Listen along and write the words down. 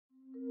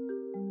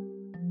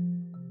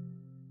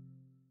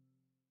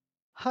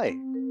Hi,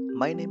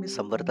 my name is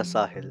Samvartha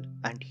Sahil,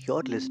 and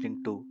you're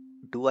listening to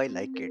Do I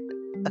Like It?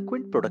 A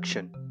Quint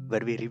production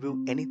where we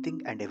review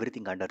anything and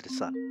everything under the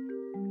sun.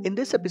 In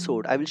this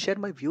episode, I will share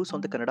my views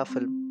on the Kannada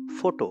film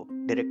Photo,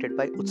 directed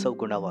by Utsav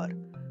Gonwar,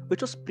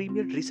 which was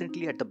premiered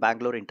recently at the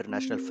Bangalore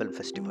International Film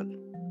Festival.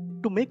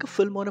 To make a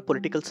film on a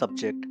political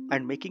subject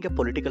and making a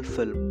political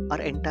film are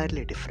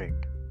entirely different.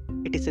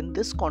 It is in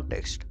this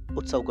context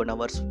Utsav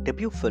Gonawar's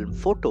debut film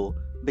Photo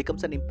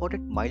becomes an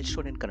important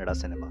milestone in Kannada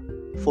cinema.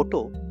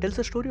 Photo tells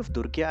the story of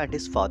Durgya and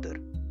his father.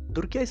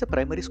 Durgya is a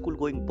primary school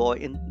going boy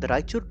in the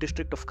Raichur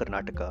district of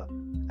Karnataka,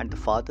 and the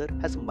father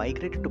has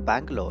migrated to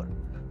Bangalore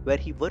where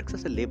he works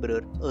as a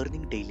laborer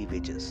earning daily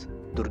wages.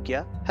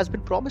 Durgya has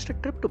been promised a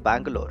trip to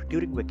Bangalore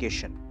during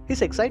vacation.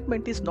 His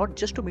excitement is not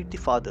just to meet the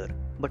father,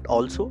 but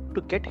also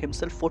to get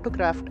himself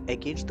photographed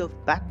against the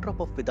backdrop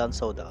of Vidhan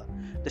Sauda,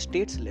 the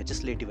state's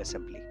legislative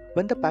assembly.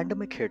 When the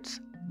pandemic hits,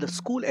 the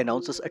school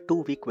announces a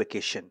 2-week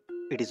vacation.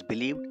 It is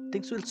believed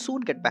things will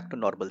soon get back to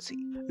normalcy.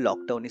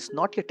 Lockdown is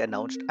not yet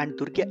announced, and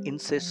Durgya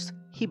insists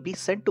he be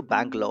sent to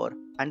Bangalore,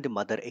 and the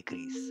mother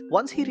agrees.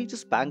 Once he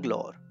reaches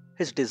Bangalore,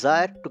 his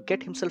desire to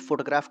get himself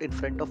photographed in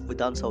front of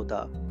Vidhan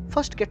Sauda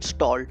first gets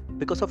stalled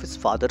because of his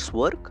father's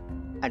work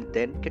and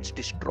then gets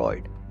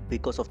destroyed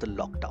because of the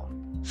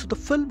lockdown. So the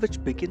film,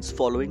 which begins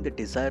following the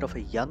desire of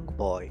a young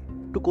boy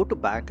to go to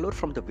Bangalore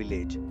from the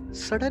village,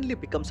 suddenly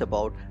becomes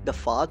about the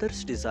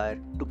father's desire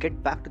to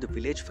get back to the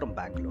village from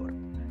Bangalore.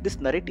 This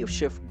narrative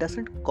shift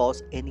doesn't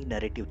cause any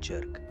narrative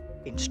jerk.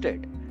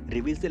 Instead,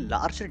 reveals the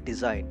larger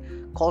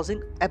design,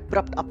 causing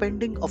abrupt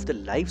upending of the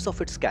lives of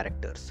its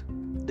characters.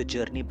 The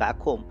journey back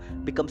home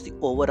becomes the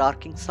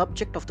overarching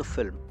subject of the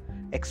film,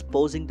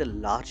 exposing the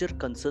larger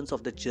concerns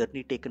of the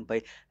journey taken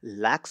by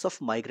lakhs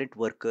of migrant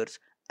workers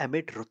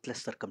amid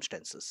ruthless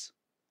circumstances.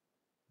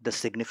 The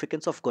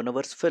significance of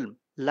Gonawar's film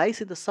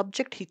lies in the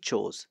subject he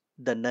chose,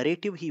 the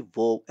narrative he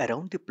wove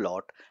around the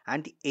plot,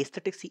 and the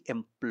aesthetics he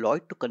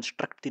employed to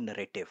construct the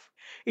narrative.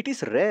 It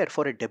is rare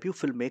for a debut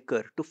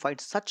filmmaker to find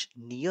such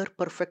near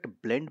perfect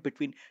blend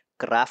between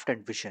craft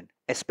and vision,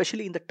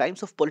 especially in the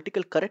times of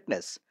political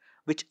correctness,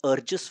 which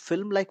urges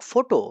film like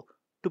Photo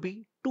to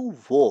be too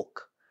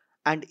woke,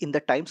 and in the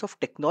times of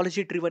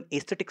technology driven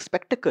aesthetic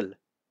spectacle,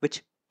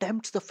 which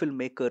tempts the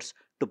filmmakers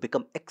to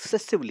become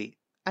excessively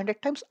and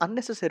at times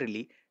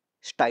unnecessarily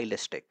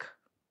stylistic.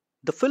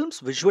 The film's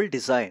visual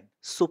design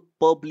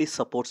superbly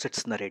supports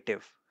its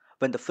narrative.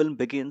 When the film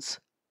begins,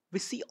 we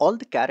see all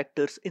the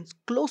characters in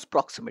close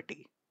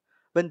proximity.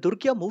 When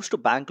Durgya moves to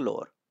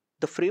Bangalore,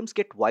 the frames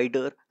get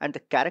wider and the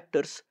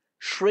characters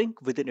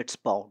shrink within its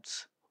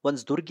bounds.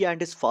 Once Durgya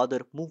and his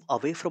father move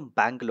away from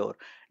Bangalore,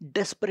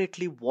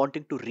 desperately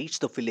wanting to reach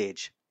the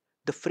village,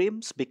 the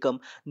frames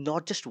become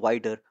not just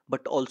wider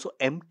but also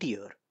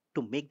emptier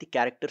to make the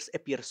characters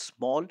appear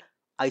small,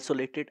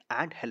 isolated,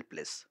 and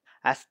helpless.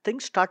 As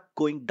things start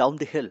going down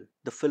the hill,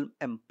 the film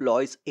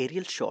employs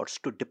aerial shots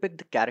to depict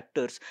the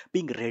characters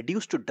being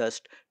reduced to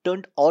dust,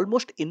 turned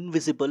almost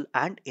invisible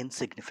and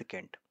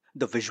insignificant.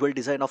 The visual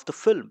design of the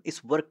film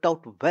is worked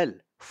out well.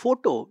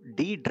 Photo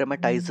de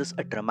dramatizes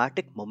a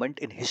dramatic moment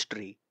in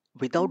history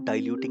without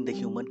diluting the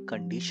human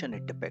condition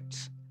it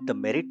depicts. The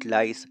merit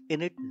lies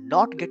in it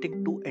not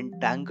getting too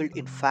entangled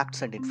in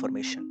facts and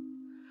information.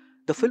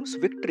 The film's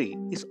victory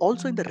is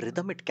also in the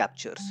rhythm it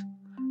captures.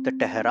 The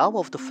teherav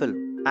of the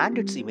film and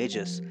its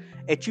images,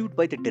 achieved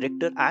by the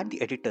director and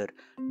the editor,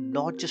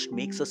 not just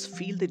makes us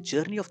feel the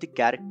journey of the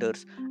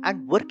characters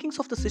and workings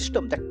of the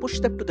system that push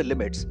them to the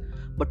limits,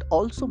 but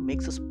also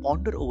makes us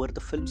ponder over the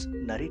film's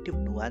narrative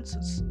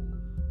nuances.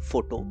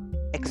 Photo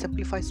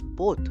exemplifies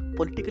both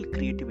political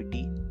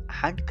creativity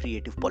and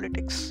creative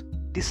politics.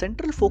 The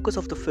central focus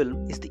of the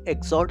film is the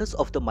exodus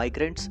of the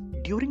migrants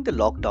during the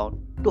lockdown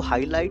to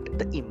highlight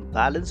the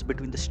imbalance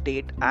between the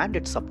state and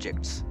its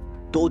subjects.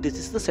 Though this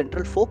is the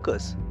central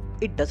focus,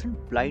 it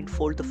doesn't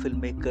blindfold the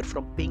filmmaker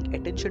from paying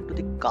attention to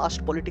the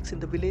caste politics in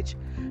the village,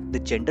 the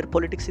gender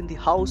politics in the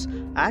house,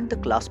 and the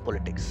class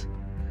politics.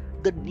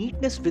 The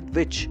neatness with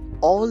which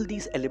all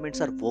these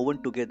elements are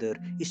woven together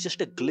is just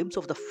a glimpse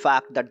of the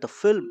fact that the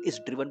film is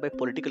driven by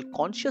political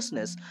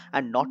consciousness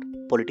and not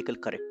political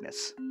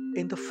correctness.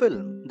 In the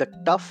film, the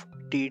tough,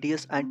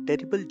 tedious, and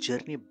terrible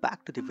journey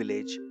back to the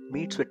village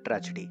meets with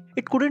tragedy.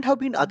 It couldn't have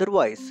been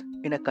otherwise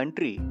in a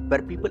country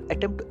where people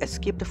attempt to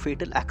escape the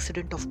fatal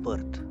accident of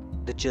birth.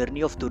 The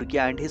journey of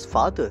Durgya and his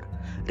father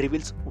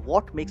reveals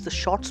what makes the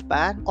short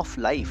span of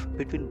life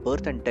between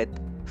birth and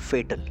death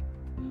fatal.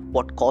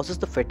 What causes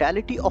the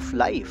fatality of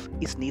life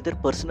is neither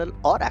personal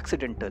or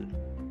accidental,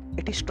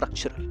 it is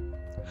structural.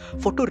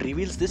 Photo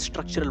reveals this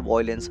structural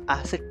violence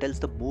as it tells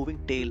the moving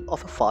tale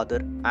of a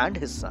father and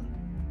his son.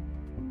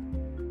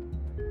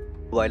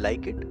 Do I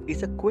Like It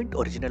is a Quint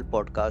original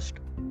podcast,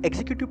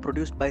 executive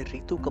produced by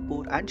Ritu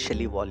Kapoor and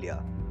Shelly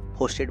Walia,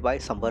 hosted by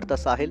Samvartha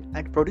Sahil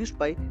and produced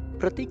by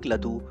Pratik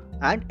Ladhu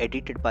and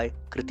edited by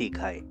Kriti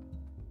Ghai.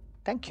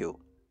 Thank you.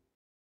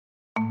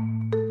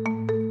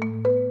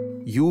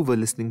 You were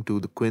listening to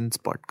the Quince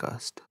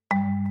podcast.